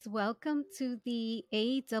Welcome to the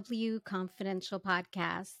AW Confidential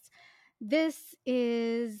Podcast. This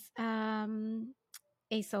is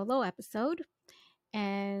a solo episode,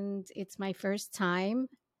 and it's my first time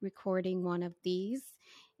recording one of these.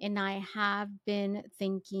 And I have been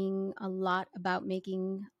thinking a lot about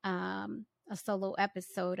making a solo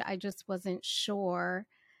episode. I just wasn't sure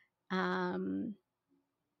um,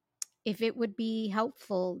 if it would be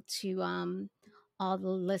helpful to all the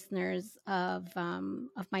listeners of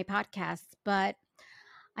my podcast. But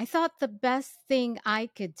I thought the best thing I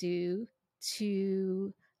could do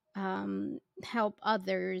to help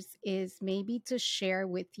others is maybe to share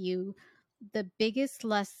with you the biggest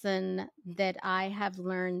lesson that I have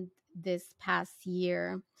learned this past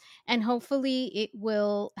year. And hopefully, it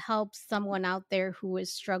will help someone out there who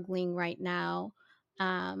is struggling right now.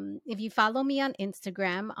 If you follow me on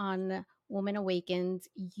Instagram on Woman Awakened,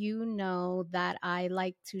 you know that I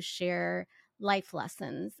like to share life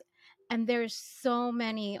lessons. And there's so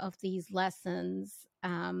many of these lessons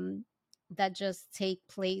that just take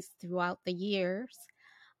place throughout the years.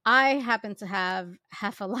 I happen to have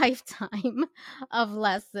half a lifetime of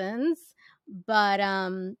lessons, but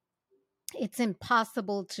it's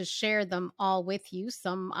impossible to share them all with you.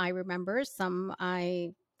 Some I remember, some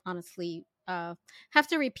I honestly have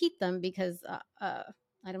to repeat them because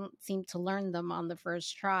I don't seem to learn them on the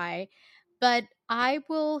first try. But I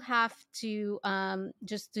will have to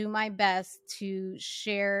just do my best to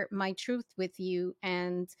share my truth with you,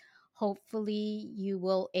 and hopefully, you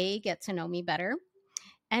will A, get to know me better,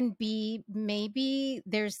 and B, maybe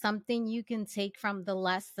there's something you can take from the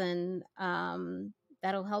lesson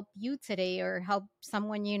that'll help you today or help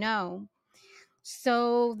someone you know.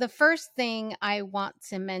 So, the first thing I want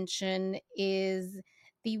to mention is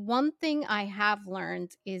the one thing I have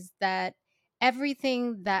learned is that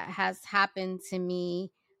everything that has happened to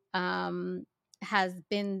me um, has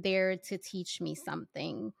been there to teach me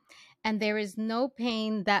something. And there is no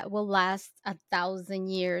pain that will last 1,000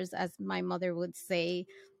 years, as my mother would say,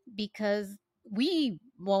 because we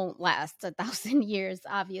won't last 1,000 years,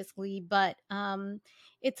 obviously. But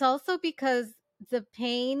it's also because the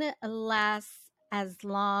pain lasts as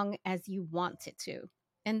long as you want it to.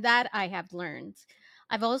 And that I have learned.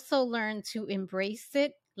 I've also learned to embrace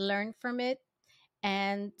it, learn from it,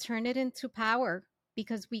 and turn it into power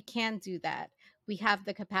because we can do that. We have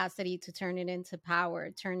the capacity to turn it into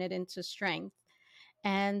power, turn it into strength.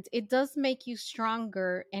 And it does make you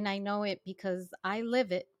stronger. And I know it because I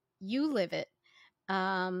live it. You live it.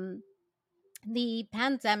 Um, the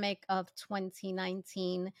pandemic of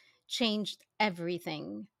 2019 changed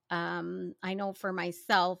everything. I know for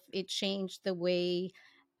myself, it changed the way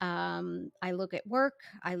I look at work,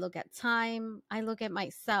 I look at time, I look at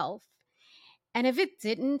myself. And if it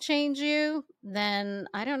didn't change you, then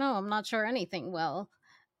I don't know, I'm not sure anything will.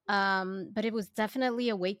 But it was definitely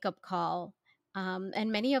a wake up call.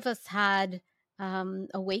 And many of us had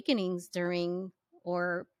awakenings during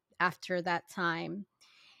or after that time.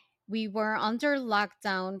 We were under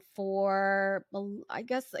lockdown for, I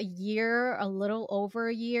guess, a year, a little over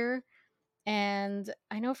a year. And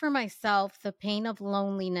I know for myself, the pain of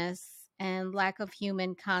loneliness and lack of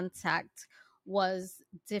human contact was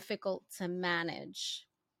difficult to manage.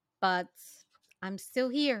 But I'm still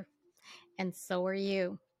here, and so are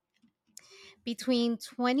you. Between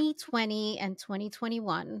 2020 and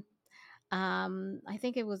 2021, I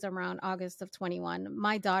think it was around August of 21,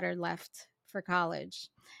 my daughter left for college.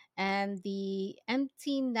 And the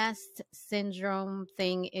empty nest syndrome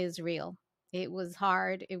thing is real. It was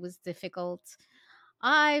hard, it was difficult.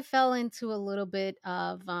 I fell into a little bit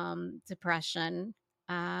of depression.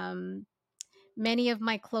 Um, Many of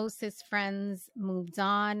my closest friends moved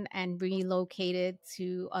on and relocated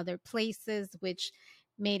to other places, which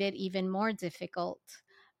made it even more difficult.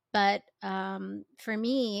 But for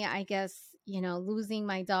me, I guess, losing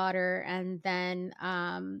my daughter and then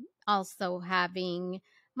also having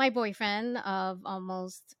my boyfriend of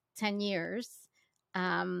almost 10 years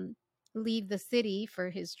um, leave the city for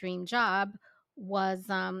his dream job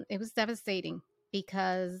it was devastating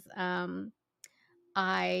because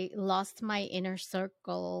I lost my inner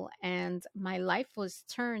circle and my life was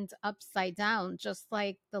turned upside down, just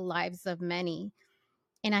like the lives of many.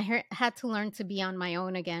 And had to learn to be on my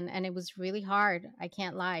own again. And it was really hard. I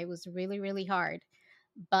can't lie. It was really, really hard.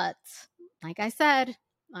 But like I said,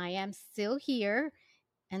 I am still here,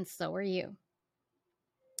 and so are you.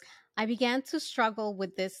 I began to struggle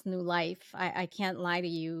with this new life. I can't lie to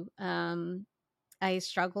you. I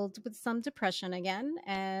struggled with some depression again.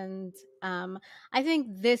 And I think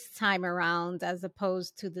this time around, as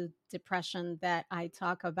opposed to the depression that I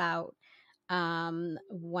talk about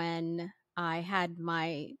when I had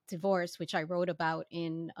my divorce, which I wrote about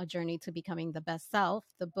in A Journey to Becoming the Best Self,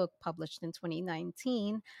 the book published in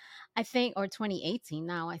 2019, I think, or 2018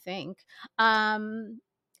 now, I think. Um,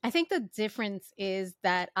 I think the difference is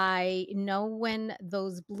that I know when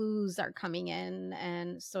those blues are coming in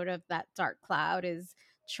and sort of that dark cloud is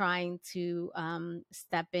trying to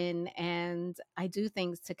step in, and I do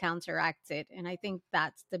things to counteract it. And I think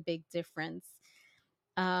that's the big difference.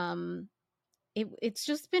 Um, it's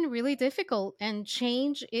just been really difficult, and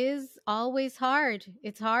change is always hard.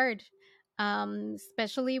 It's hard,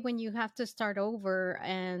 especially when you have to start over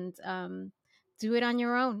and do it on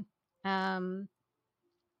your own. um,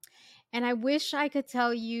 and I wish I could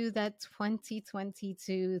tell you that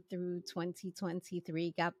 2022 through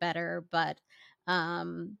 2023 got better, but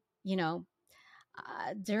um, you know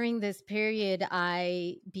during this period,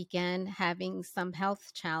 I began having some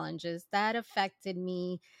health challenges that affected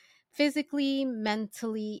me physically,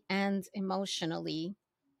 mentally, and emotionally.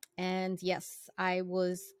 And yes, I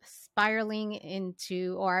was spiraling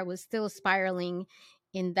into, or I was still spiraling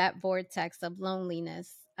in that vortex of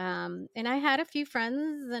loneliness. And I had a few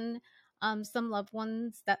friends and some loved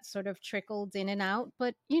ones that sort of trickled in and out,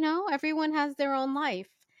 but everyone has their own life.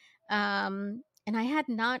 And I had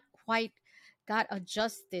not quite got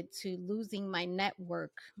adjusted to losing my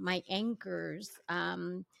network, my anchors,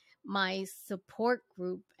 my support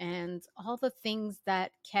group, and all the things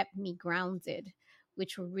that kept me grounded,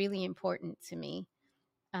 which were really important to me.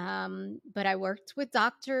 But I worked with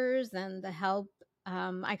doctors and the help.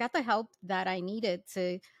 I got the help that I needed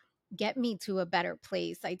to get me to a better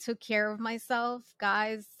place. I took care of myself,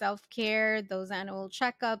 guys, self care, those annual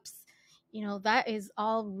checkups. That is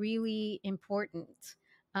all really important.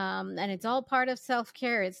 And it's all part of self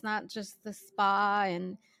care. It's not just the spa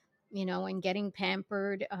and getting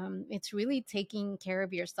pampered. It's really taking care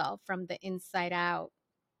of yourself from the inside out.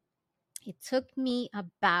 It took me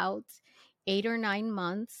about 8 or 9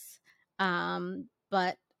 months,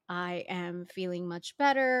 but I am feeling much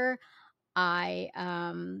better. I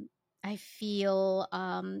feel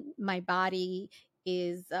my body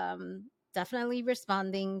is definitely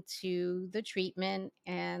responding to the treatment,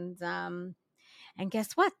 and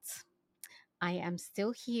guess what? I am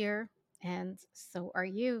still here, and so are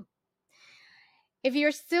you. If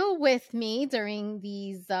you're still with me during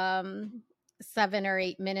these 7 or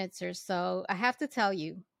 8 minutes or so, I have to tell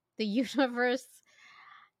you, the universe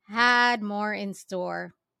had more in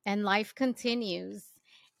store, and life continues.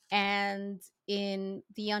 And in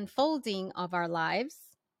the unfolding of our lives,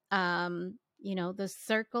 the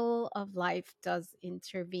circle of life does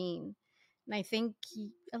intervene. And I think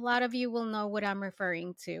a lot of you will know what I'm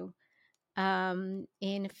referring to.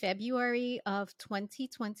 In February of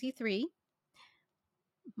 2023,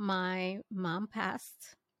 my mom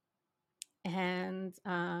passed, and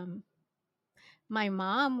my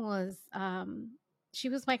mom was she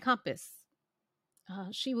was my compass.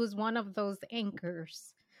 She was one of those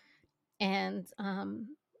anchors, and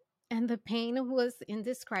the pain was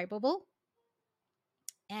indescribable,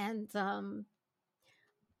 and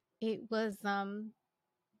it was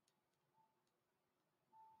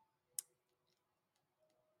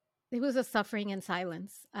a suffering in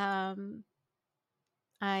silence.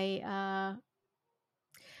 I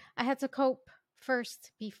I had to cope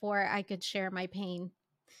first before I could share my pain.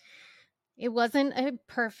 It wasn't a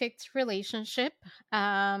perfect relationship,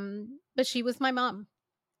 but she was my mom,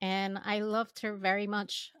 and I loved her very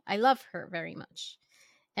much. I love her very much,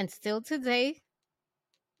 and still today,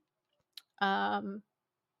 um,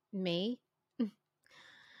 May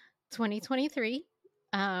 2023,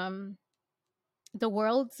 the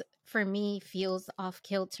world for me feels off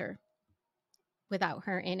kilter without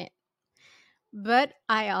her in it. But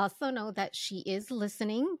I also know that she is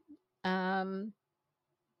listening um,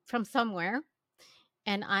 from somewhere.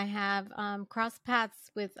 And I have crossed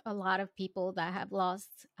paths with a lot of people that have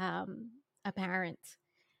lost a parent.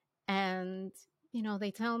 And,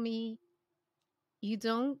 they tell me you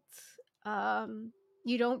don't. Um,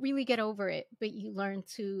 you don't really get over it, but you learn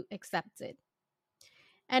to accept it.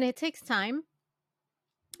 And it takes time,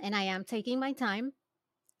 and I am taking my time.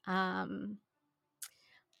 Um,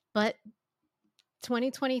 but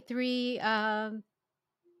 2023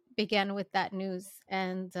 began with that news,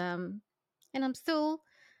 and I'm still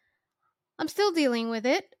dealing with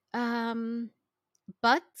it.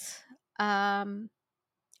 But um,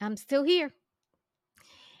 I'm still here,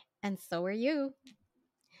 and so are you.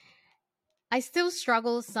 I still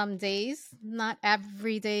struggle some days. Not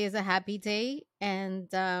every day is a happy day, and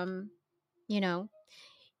you know,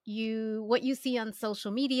 what you see on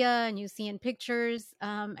social media and you see in pictures,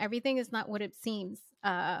 everything is not what it seems.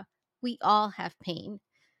 We all have pain.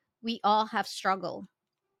 We all have struggle.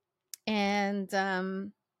 And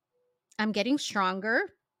I'm getting stronger.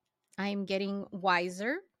 I'm getting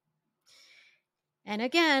wiser. And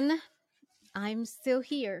again, I'm still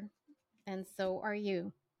here. And so are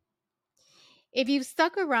you. If you've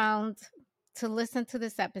stuck around to listen to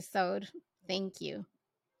this episode, thank you.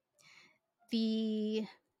 The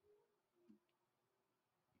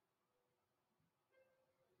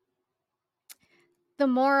the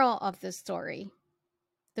moral of the story,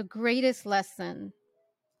 the greatest lesson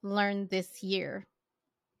learned this year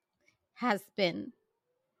has been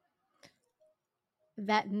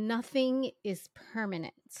that nothing is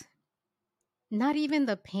permanent. Not even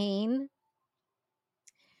the pain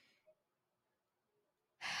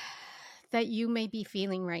that you may be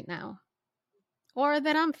feeling right now or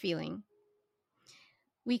that I'm feeling.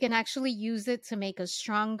 We can actually use it to make us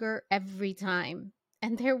stronger every time.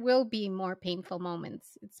 And there will be more painful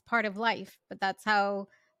moments. It's part of life, but that's how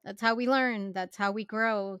we learn, that's how we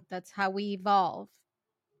grow, that's how we evolve.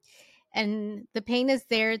 And the pain is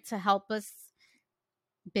there to help us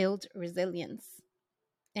build resilience.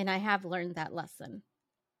 And I have learned that lesson.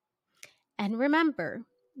 And remember,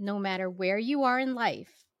 no matter where you are in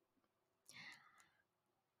life,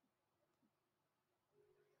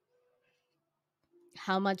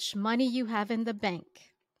 how much money you have in the bank,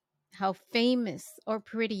 how famous or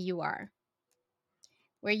pretty you are,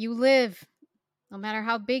 where you live, no matter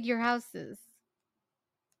how big your house is,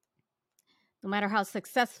 no matter how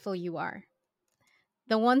successful you are,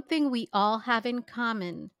 the one thing we all have in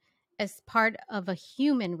common as part of a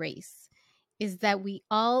human race is that we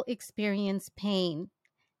all experience pain,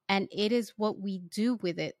 and it is what we do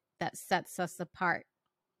with it that sets us apart.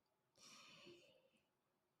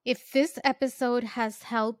 If this episode has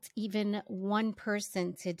helped even one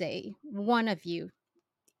person today, one of you,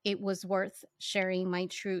 it was worth sharing my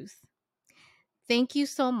truth. Thank you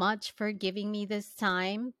so much for giving me this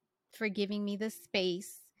time, for giving me the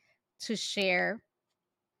space to share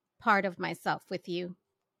part of myself with you.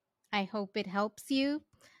 I hope it helps you.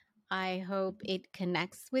 I hope it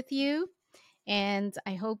connects with you. And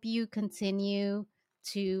I hope you continue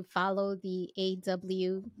to follow the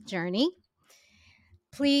AW journey.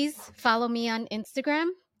 Please follow me on Instagram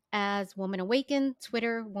as Woman Awakened,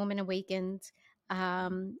 Twitter, Woman Awakened.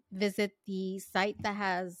 Visit the site that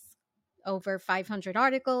has over 500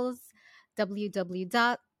 articles,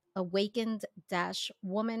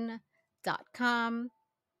 www.awakened-woman.com.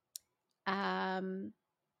 And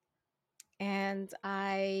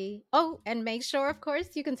make sure, of course,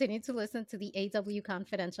 you continue to listen to the AW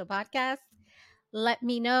Confidential podcast. Let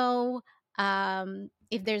me know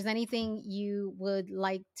if there's anything you would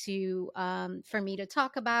like to for me to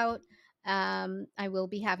talk about. I will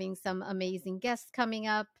be having some amazing guests coming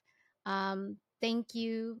up. Thank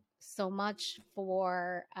you so much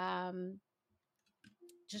for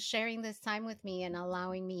just sharing this time with me and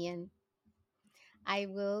allowing me in. I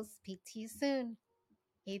will speak to you soon.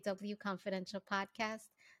 AW Confidential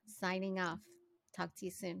Podcast, signing off. Talk to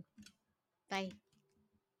you soon. Bye.